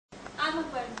I'm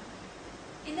Aparna.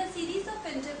 In a series of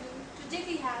interviews, today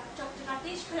we have Dr.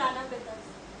 Rakesh Khurana with us.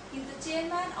 He's the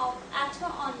chairman of ATMA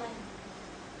Online.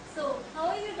 So, how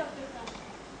are you, Dr. Khurana?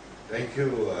 Thank you,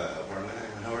 Aparna.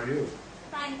 How are you?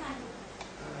 Fine, thank you.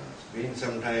 It's been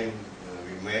some time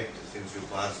we met since you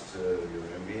passed your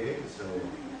MBA, so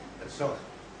let's talk.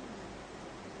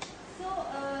 So,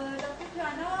 Dr.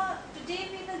 Khurana, today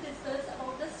we will discuss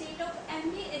about the state of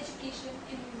MBA education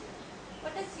in India.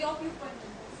 What is your viewpoint on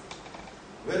this?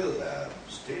 Well,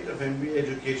 state of MBA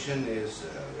education is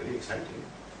very exciting.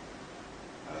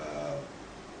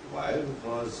 Why?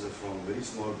 Because from very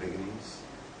small beginnings,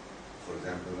 for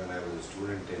example, when I was a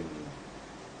student in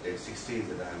late 60s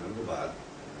at Ahmedabad,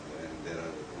 when there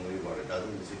are only about a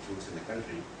dozen institutes in the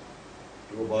country,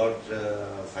 to about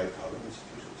 5,000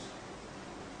 institutions.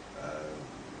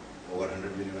 Over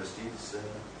 100 universities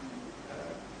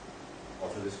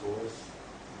offer this course.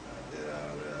 There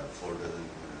are 4 dozen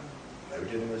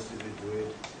private universities which do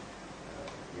it.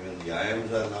 Even the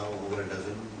IIMs are now over a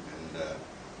dozen, and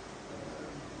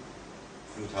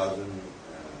few thousand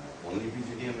only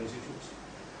PGDM institutes.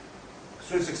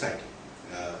 So it's exciting.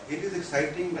 It is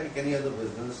exciting like any other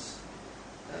business,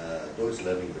 though it's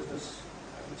learning business,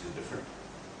 which is different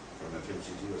from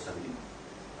FMCG or something,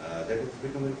 that it's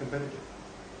become very competitive.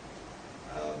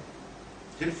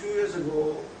 Till a few years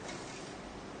ago,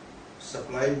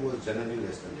 supply was generally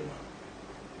less than demand.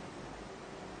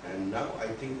 And now I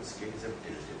think the scales have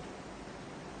tilted.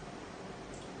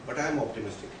 But I am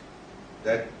optimistic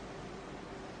that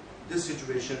this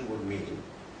situation would mean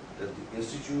that the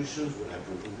institutions will have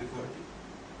to improve the quality.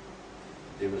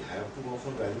 They will have to offer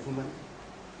value for money.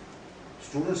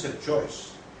 Students have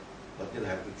choice, but they'll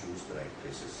have to choose the right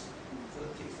places for the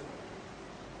things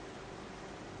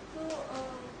they want. So,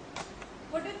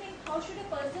 what do you think? How should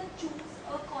a person choose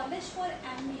a college for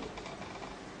MBA?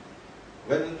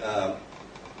 Well,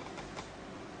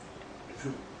 if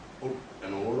you put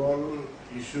an overall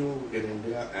issue in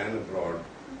India and abroad,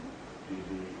 the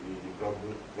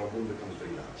problem becomes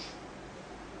very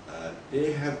large.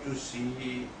 They have to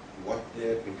see what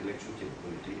their intellectual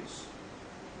capability is.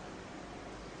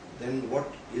 Then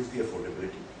what is the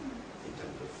affordability in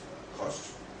terms of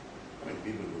cost? I mean,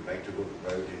 people would like to go to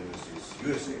private universities,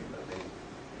 USA, but then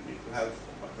you need to have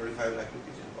about 25 lakh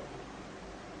rupees in pocket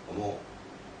or more.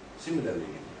 Similarly in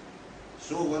India.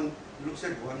 So one looks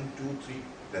at 1, 2, 3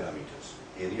 parameters.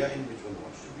 Area in which one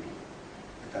wants to be,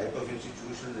 the type of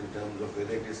institutions in terms of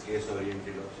whether it is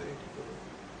case-oriented or theoretical,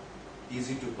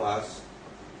 easy to pass,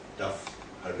 tough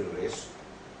hurdle race,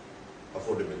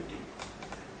 affordability,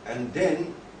 and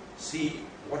then see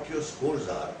what your scores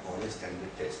are on a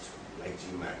standard test like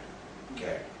GMAT,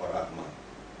 CAT or ATMA,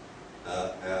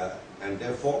 and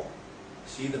therefore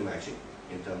see the matching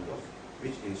in terms of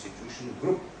which institution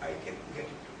group I can get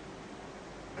into,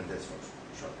 and that's what's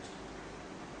shortest.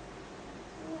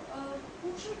 So, who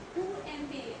should do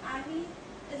MBA? I mean,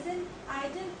 is an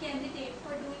ideal candidate for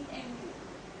doing MBA?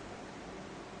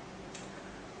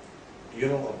 You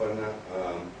know, Aparna,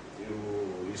 you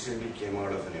recently came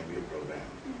out of an MBA program.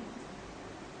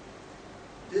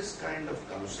 This kind of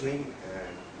counseling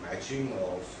and matching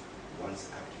of one's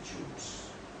aptitudes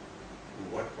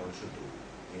to what one should do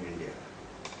in India,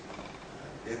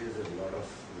 there is a lot of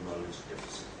knowledge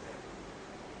deficit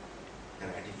there,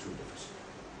 an attitude deficit.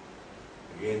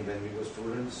 Again, when we were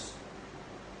students,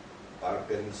 our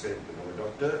parents said, become a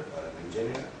doctor or an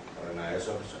engineer or an IS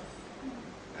officer.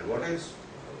 And what else?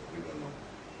 We don't know.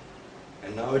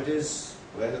 And now it is,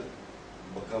 well,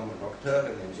 become a doctor,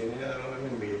 an engineer or an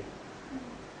MBA,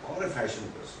 or a fashion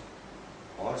person,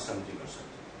 or something or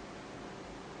something.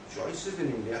 Choices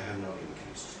in India have now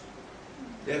increased.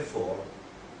 Therefore,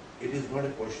 it is not a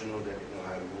question of that,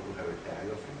 I am going to have a tag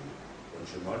of MBA. One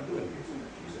should not do MBA for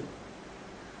that reason.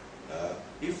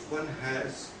 If one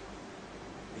has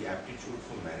the aptitude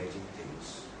for managing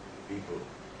things, people,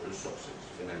 resources,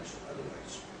 financial,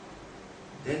 otherwise,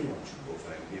 then one should go for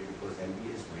MBA because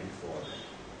MBA is meant for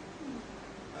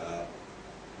that.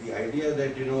 The idea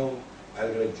that,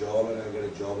 I'll get a job and I'll get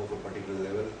a job of a particular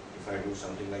level if I do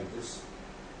something like this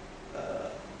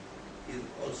is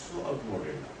also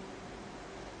outmoded now.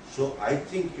 So I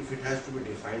think if it has to be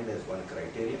defined as one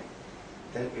criteria,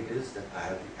 then it is that I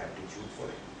have the aptitude for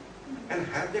it. And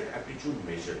have that aptitude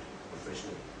measured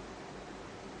professionally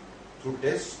through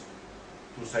tests,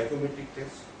 through psychometric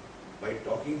tests, by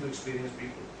talking to experienced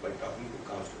people, by talking to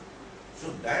counselors.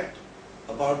 So that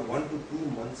about 1 to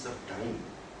 2 months of time,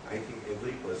 I think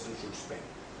every person should spend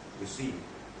to see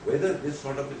whether this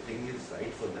sort of a thing is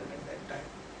right for them at that time.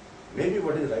 Maybe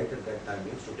what is right at that time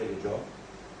is to take a job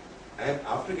and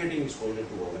after getting exposure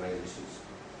to organizations,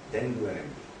 then do an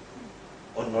MBA.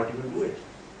 or not even do it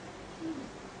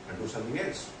and do something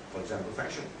else, for example,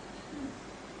 fashion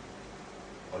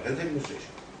or health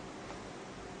administration.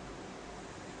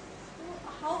 So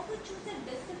how to choose a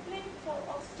discipline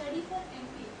of study for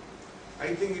MBA?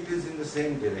 I think it is in the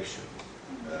same direction.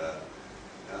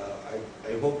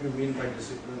 I hope you mean by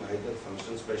discipline either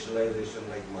functional specialization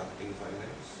like marketing,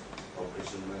 finance,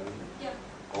 operational management, Yeah.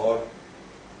 or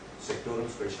sectoral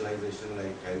specialization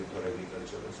like health or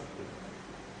agriculture or something like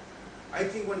that. I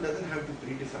think one doesn't have to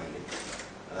predefine it.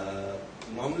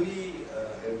 Normally,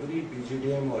 every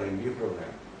PGDM or MBA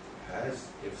program has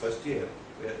a first year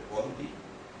where all the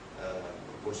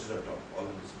courses are taught, all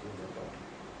the disciplines are taught.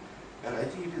 And I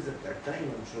think it is at that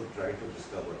time one should try to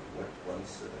discover what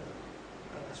one's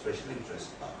special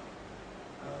interests are.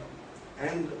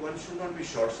 And one should not be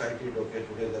short-sighted, okay,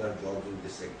 today there are jobs in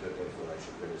this sector, therefore I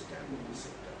should get a stand in this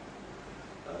sector.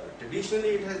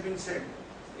 Traditionally it has been said,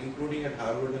 including at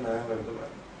Harvard and IIM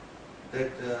Ahmedabad,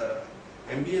 that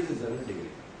MBA is a general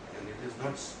degree and it is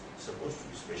not supposed to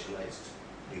be specialized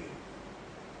degree.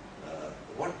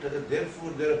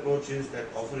 Therefore their approach is that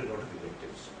offer a lot of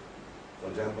electives. For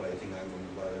example, I think IIM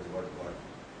Ahmedabad has got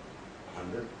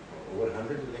 100 or over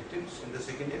 100 electives in the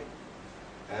second year,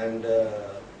 and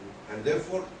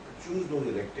therefore choose those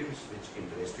electives which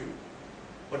interest you,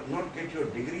 but not get your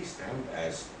degree stamped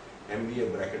as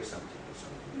MBA bracket something or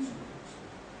something.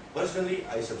 Personally,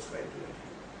 I subscribe to that.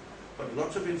 But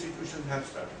lots of institutions have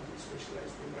started these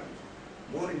specialized programs,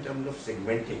 more in terms of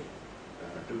segmenting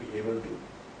to be able to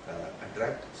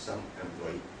attract some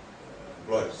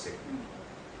employer segment.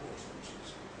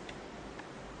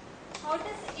 How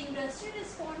does industry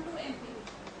respond to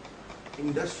MBA?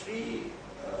 Industry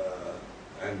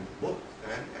and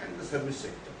the service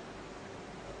sector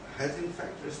has in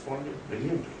fact responded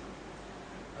brilliantly.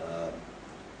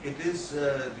 It is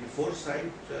the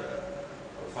foresight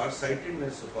or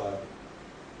farsightedness of our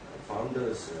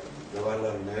founders,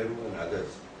 Jawaharlal Nehru and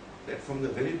others, that from the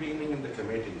very beginning in the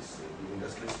committees, the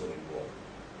industries were involved.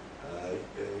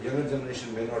 Younger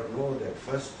generation may not know that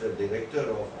first director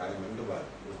of IIM Ahmedabad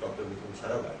was Dr. Vikram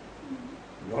Sarabhai,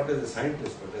 not as a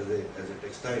scientist but as a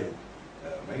textile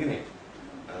magnate,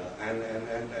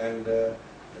 and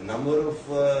a number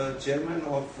of chairmen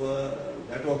of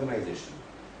that organization,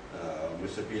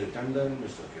 Mr. P. L. Tandon,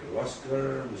 Mr.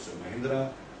 Kirloskar, Mr.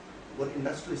 Mahindra, were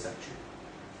industrialists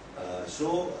actually.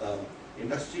 So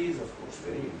industry is of course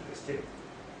very interested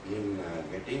in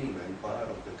getting manpower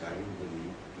of the kind they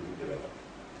need to be developed.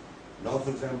 Now,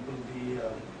 for example, the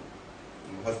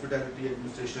Hospitality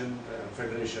Administration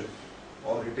Federation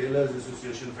or Retailers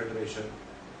Association Federation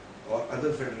or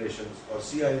other federations or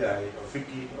CII or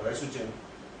FICCI or SHM,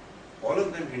 all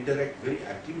of them interact very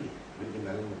actively with the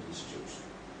management institutes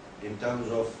in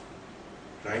terms of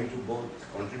trying to both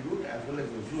contribute as well as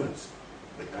influence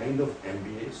the kind of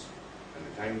MBAs and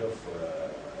the kind of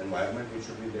environment which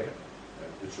should be there,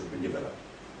 which should be developed.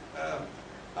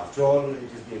 After all, it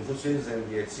is the Infosys and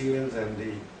the HCLs and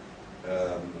the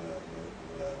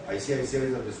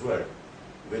ICICIs of this world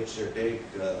which take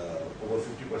over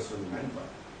 50% of the manpower.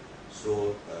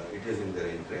 So it is in their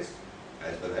interest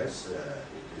as well as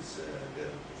it is their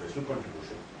professional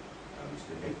contribution which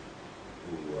they make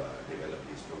to develop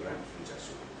these programs which are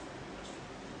suitable for the industry.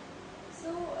 So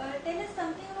tell us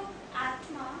something about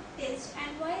ATMA test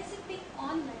and why is it being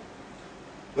online?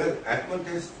 Well, ATMA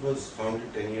test was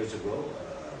founded 10 years ago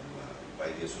by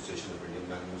the Association of Indian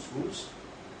Management Schools,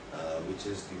 which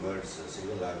is the world's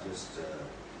single largest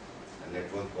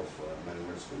network of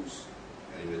management schools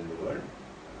anywhere in the world,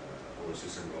 over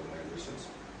 600 organizations.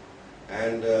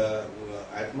 And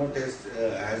ATMA test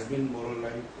has been more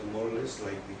or less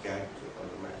like the CAT or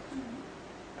the MAT.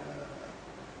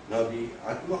 Now the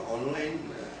ATMA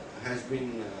online has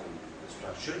been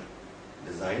structured,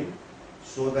 designed,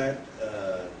 so that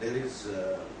there is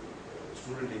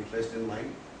student interest in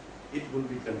mind. It will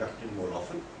be conducted more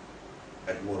often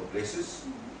at more places.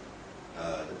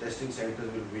 The testing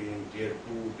centers will be in tier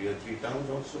 2, tier 3 towns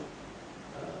also,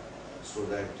 so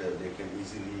that they can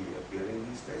easily appear in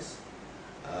these tests.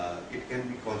 It can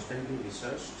be constantly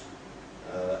researched.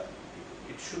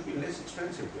 It should be less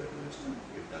expensive to administer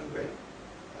if done well.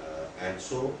 And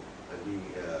so the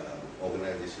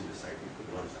organization decided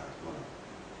to launch ATMA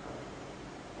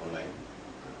online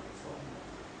from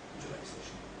July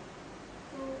session.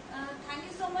 So thank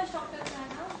you so much, Dr.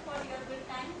 Khurana, for your good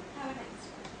time. Have a nice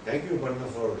day. Thank you, Parna,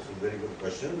 for some very good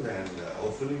questions, and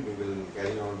hopefully we will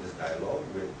carry on this dialogue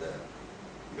with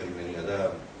very many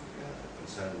other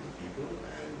concerned people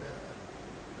and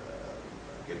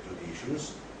get to the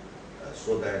issues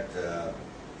so that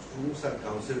students are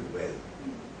counseled well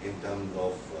in terms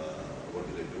of what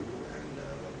do they do and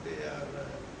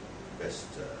best